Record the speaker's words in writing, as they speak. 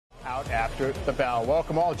after the bell.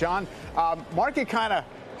 Welcome all, John. Market kind of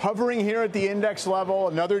hovering here at the index level.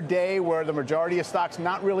 Another day where the majority of stocks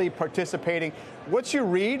not really participating. What's your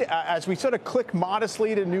read as we sort of click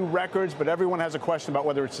modestly to new records, but everyone has a question about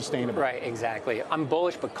whether it's sustainable? Right, exactly. I'm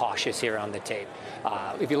bullish but cautious here on the tape.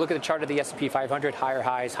 If you look at the chart of the S&P 500, higher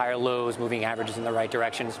highs, higher lows, moving averages in the right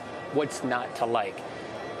directions. What's not to like?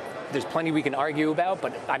 There's plenty we can argue about,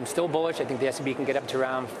 but I'm still bullish. I think the S&P can get up to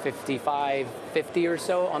around 55, 50 or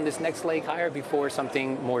so on this next leg higher before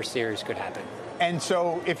something more serious could happen. And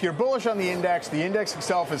so if you're bullish on the index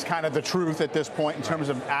itself is kind of the truth at this point in terms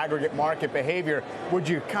of aggregate market behavior. Would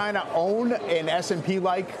you kind of own an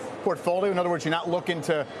S&P-like portfolio? In other words, you're not looking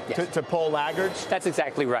to pull laggards? That's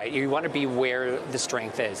exactly right. You want to be where the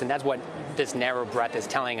strength is, and that's what this narrow breadth is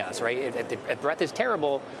telling us, right? If breadth is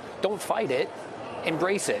terrible, don't fight it.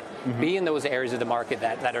 Embrace it. Be in those areas of the market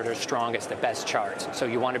that are the strongest, the best charts. So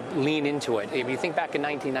you want to lean into it. If you think back in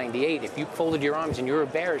 1998, if you folded your arms and you were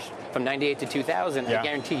bearish from 98 to 2000, I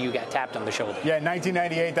guarantee you got tapped on the shoulder. Yeah,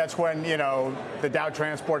 1998, that's when, the Dow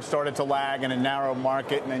Transport started to lag in a narrow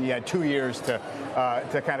market, and then you had 2 years to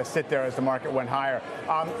kind of sit there as the market went higher.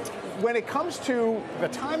 When it comes to the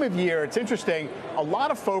time of year, it's interesting, a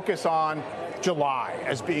lot of focus on July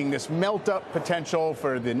as being this melt-up potential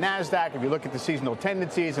for the NASDAQ, if you look at the seasonal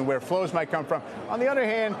tendencies and where flows might come from. On the other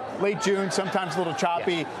hand, late June, sometimes a little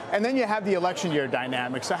choppy, and then you have the election year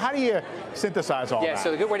dynamic. So how do you synthesize all that? Yeah,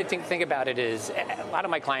 so the good way to think about it is a lot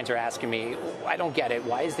of my clients are asking me, I don't get it.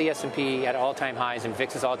 Why is the S&P at all-time highs and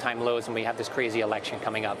VIX is all-time lows and we have this crazy election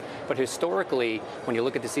coming up? But historically, when you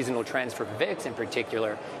look at the seasonal trends for VIX in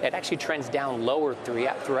particular, it actually trends down lower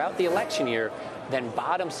throughout the election year, then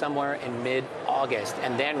bottoms somewhere in mid-August,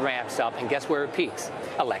 and then ramps up, and guess where it peaks?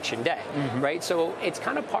 Election day, right? So it's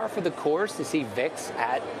kind of par for the course to see VIX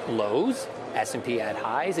at lows, S&P at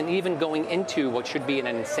highs, and even going into what should be an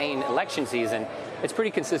insane election season, it's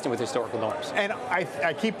pretty consistent with historical norms. And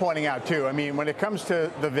I keep pointing out, too, I mean, when it comes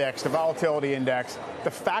to the VIX, the volatility index,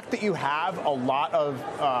 the fact that you have a lot of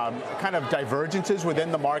kind of divergences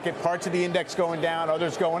within the market, parts of the index going down,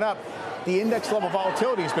 others going up, the index level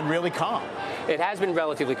volatility has been really calm. It has been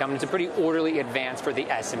relatively calm. It's a pretty orderly advance for the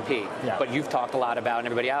S&P. Yeah. But you've talked a lot about, and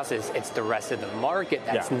everybody else is, it's the rest of the market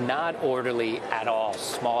that's not orderly at all.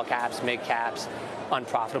 Small caps, mid caps,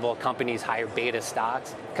 unprofitable companies, higher beta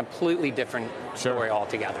stocks, completely different story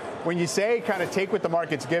altogether. When you say kind of take what the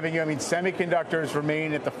market's giving you, I mean, semiconductors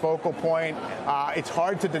remain at the focal point. It's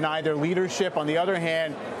hard to deny their leadership. On the other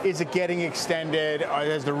hand, is it getting extended?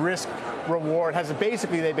 Has the risk reward,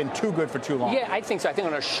 basically they've been too good for too long? Yeah, I think so. I think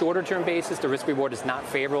on a shorter term basis, the risk reward is not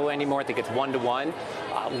favorable anymore. I think it's 1-to-1.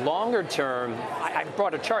 Longer term, I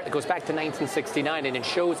brought a chart that goes back to 1969, and it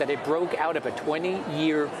shows that it broke out of a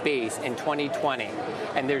 20-year base in 2020.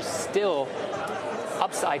 And there's still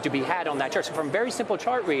upside to be had on that chart. So from very simple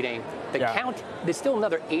chart reading, the count, there's still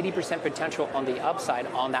another 80% potential on the upside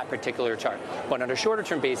on that particular chart. But on a shorter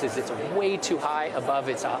term basis, it's way too high above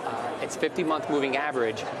its 50-month moving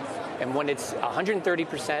average. And when it's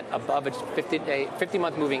 130% above its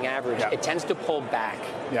 50-month moving average, it tends to pull back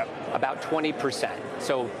about 20%.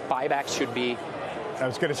 So buybacks should be. I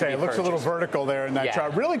was going to say, it looks a little vertical there in that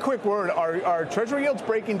chart. Really quick word, are Treasury yields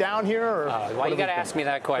breaking down here? Or why you got to ask me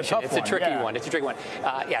that question? It's a tricky one. It's a tricky one.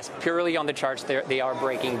 Yes, purely on the charts, they are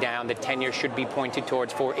breaking down. The 10-year should be pointed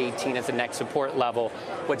towards 418 as the next support level.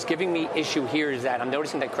 What's giving me issue here is that I'm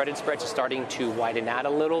noticing that credit spreads are starting to widen out a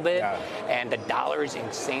little bit, and the dollar is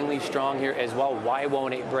insanely strong here as well. Why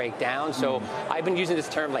won't it break down? So I've been using this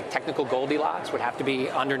term like technical Goldilocks, would have to be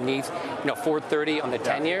underneath 430 on the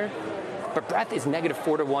 10-year. But breadth is negative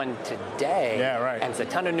 4-to-1 today, and it's a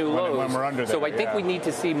ton of new lows. When we're under there, so I think we need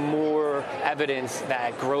to see more evidence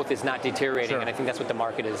that growth is not deteriorating, and I think that's what the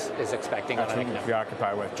market is expecting. That's what we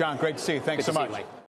preoccupy with. John, great to see you. Thanks so much.